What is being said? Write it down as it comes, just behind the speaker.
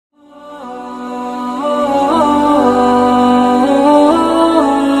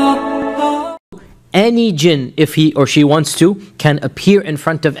any jinn, if he or she wants to, can appear in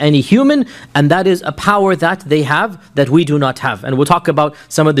front of any human, and that is a power that they have that we do not have. And we'll talk about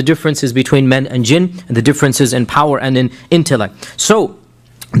some of the differences between men and jinn, and the differences in power and in intellect. So,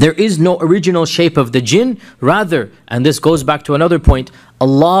 there is no original shape of the jinn. Rather, and this goes back to another point, a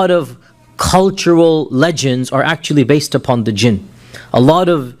lot of cultural legends are actually based upon the jinn. A lot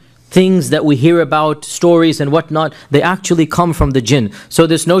of things that we hear about, stories and whatnot, they actually come from the jinn. So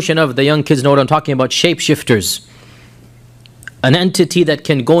this notion of, the young kids know what I'm talking about, shapeshifters. An entity that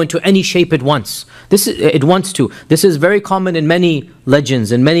can go into any shape it wants. This is very common in many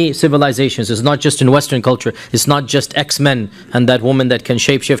legends, in many civilizations. It's not just in Western culture. It's not just X-Men and that woman that can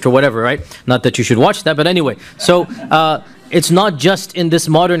shapeshift or whatever, right? Not that you should watch that, but anyway. So it's not just in this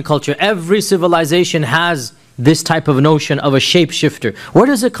modern culture. Every civilization has this type of notion of a shapeshifter. Where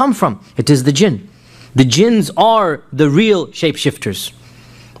does it come from? It is the jinn. The jinns are the real shapeshifters.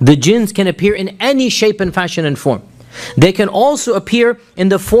 The jinns can appear in any shape and fashion and form. They can also appear in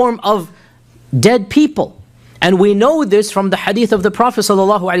the form of dead people. And we know this from the hadith of the Prophet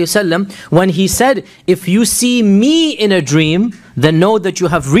ﷺ when he said, if you see me in a dream, then know that you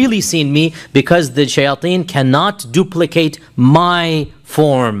have really seen me, because the shayateen cannot duplicate my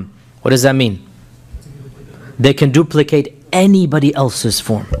form. What does that mean? They can duplicate anybody else's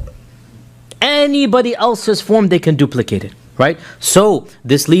form. Anybody else's form, they can duplicate it. Right? So,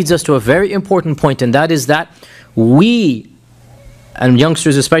 this leads us to a very important point, and that is that we, and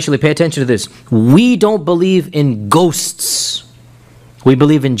youngsters especially, pay attention to this. We don't believe in ghosts. We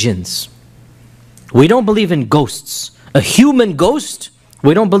believe in jinns. We don't believe in ghosts. A human ghost,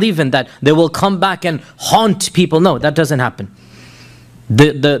 we don't believe in that. They will come back and haunt people. No, that doesn't happen.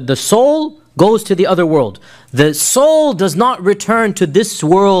 The soul goes to the other world. The soul does not return to this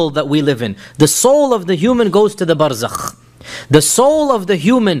world that we live in. The soul of the human goes to the barzakh. The soul of the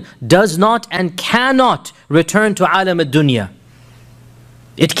human does not and cannot return to alam ad-dunya.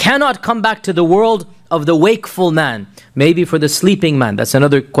 It cannot come back to the world of the wakeful man. Maybe for the sleeping man. That's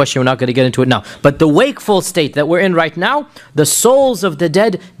another question, we're not going to get into it now. But the wakeful state that we're in right now, the souls of the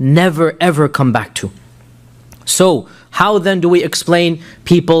dead never ever come back to. So, how then do we explain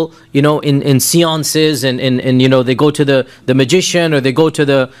people, in seances and they go to the magician, or they go to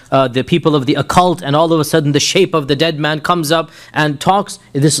the people of the occult, and all of a sudden the shape of the dead man comes up and talks?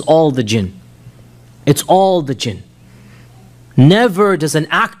 This is all the jinn. It's all the jinn. Never does an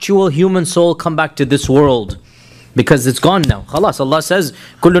actual human soul come back to this world, because it's gone now. Khalas, Allah says,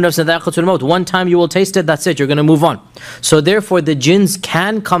 "Kullu nafsin dha'iqatul maut." One time you will taste it, that's it, you're going to move on. So therefore the jinns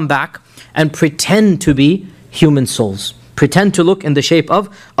can come back and pretend to be human souls, pretend to look in the shape of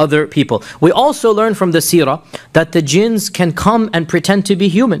other people. We also learn from the seerah that the jinns can come and pretend to be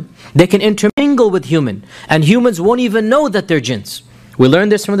human. They can intermingle with human, and humans won't even know that they're jinns. We learn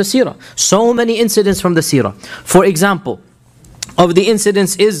this from the seerah. So many incidents from the seerah. For example, of the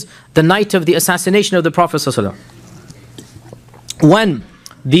incidents is the night of the assassination of the Prophet ﷺ. When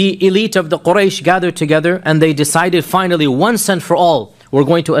the elite of the Quraysh gathered together and they decided finally, once and for all, we're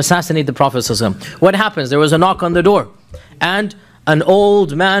going to assassinate the Prophet ﷺ. What happens? There was a knock on the door, and an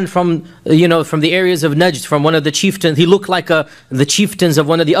old man from the areas of Najd, from one of the chieftains, he looked like the chieftains of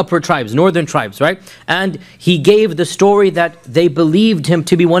one of the upper tribes, northern tribes, right? And he gave the story that they believed him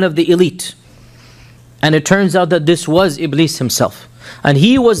to be one of the elite. And it turns out that this was Iblees himself. And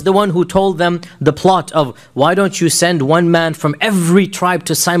he was the one who told them the plot of, why don't you send one man from every tribe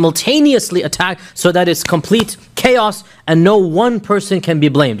to simultaneously attack, so that it's complete chaos and no one person can be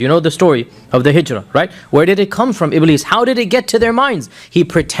blamed. You know the story of the hijrah, right? Where did it come from, Iblees? How did it get to their minds? He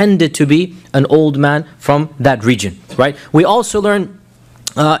pretended to be an old man from that region, right? We also learn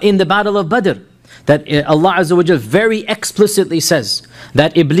in the battle of Badr that Allah Azza wa Jal very explicitly says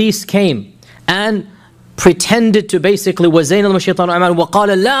that Iblees came and pretended to basically وَزَيْنَ الْمَشَيْطَانُ أَعْمَالَهُمْ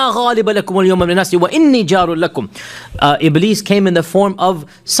وَقَالَ لَا غَالِبَ لَكُمُ الْيَوْمَ مِنَ النَّاسِ وَإِنِّي جَارٌ لَكُمْ. Iblees came in the form of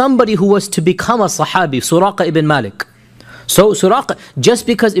somebody who was to become a Sahabi, Suraqa ibn Malik. So Suraqa, just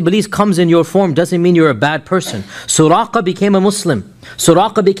because Iblees comes in your form doesn't mean you're a bad person. Suraqa became a Muslim.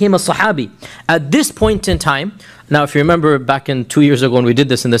 Suraqa became a Sahabi. At this point in time, now if you remember back in 2 years ago when we did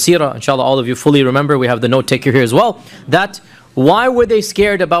this in the seerah, inshallah all of you fully remember, we have the note taker here as well, that why were they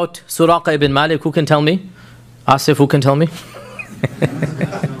scared about Suraqa ibn Malik? Who can tell me? Asif, who can tell me?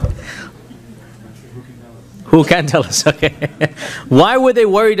 Who can tell us? Okay. Why were they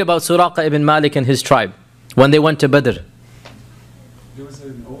worried about Suraqa ibn Malik and his tribe when they went to Badr?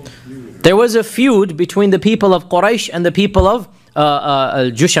 There was a feud between the people of Quraysh and the people of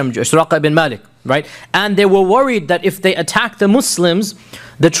Jusham, Suraqa ibn Malik, right? And they were worried that if they attacked the Muslims,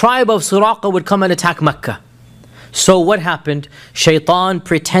 the tribe of Suraqa would come and attack Mecca. So what happened? Shaitan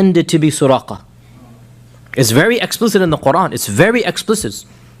pretended to be Suraqa. It's very explicit in the Quran. It's very explicit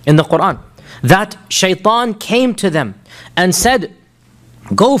in the Quran. That shaitan came to them and said,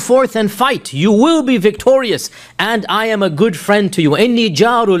 go forth and fight. You will be victorious. And I am a good friend to you. Inni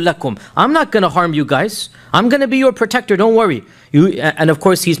jarul lakum. I'm not going to harm you guys. I'm going to be your protector. Don't worry. And of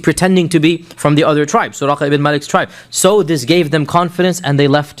course, he's pretending to be from the other tribe, Suraqa ibn Malik's tribe. So this gave them confidence and they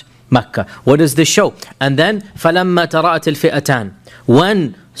left Mecca. What does this show? And then, فَلَمَّا تَرَأَتِ الْفِئَتَانِ.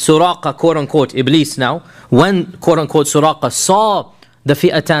 When Suraqa, quote unquote, Iblees now, when quote unquote Suraqa saw the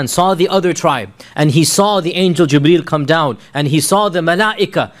fi'atan, saw the other tribe, and he saw the angel Jibreel come down, and he saw the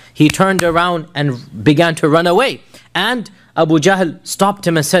malaika, he turned around and began to run away. And Abu Jahl stopped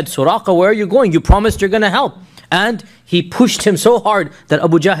him and said, Suraqa, where are you going? You promised you're going to help. And he pushed him so hard that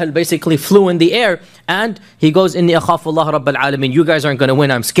Abu Jahl basically flew in the air, and he goes, Inni akhafullah rabbal alameen. You guys aren't going to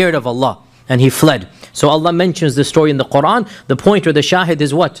win. I'm scared of Allah. And he fled. So Allah mentions this story in the Quran. The point or the shahid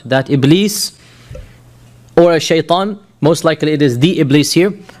is what? That Iblees or a shaitan, most likely it is the Iblees here.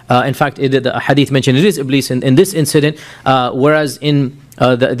 In fact, the hadith mentioned it is Iblees in this incident, whereas in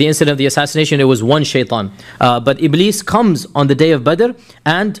the incident of the assassination, it was one shaitan. But Iblees comes on the day of Badr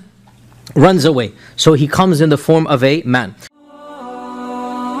and runs away. So he comes in the form of a man.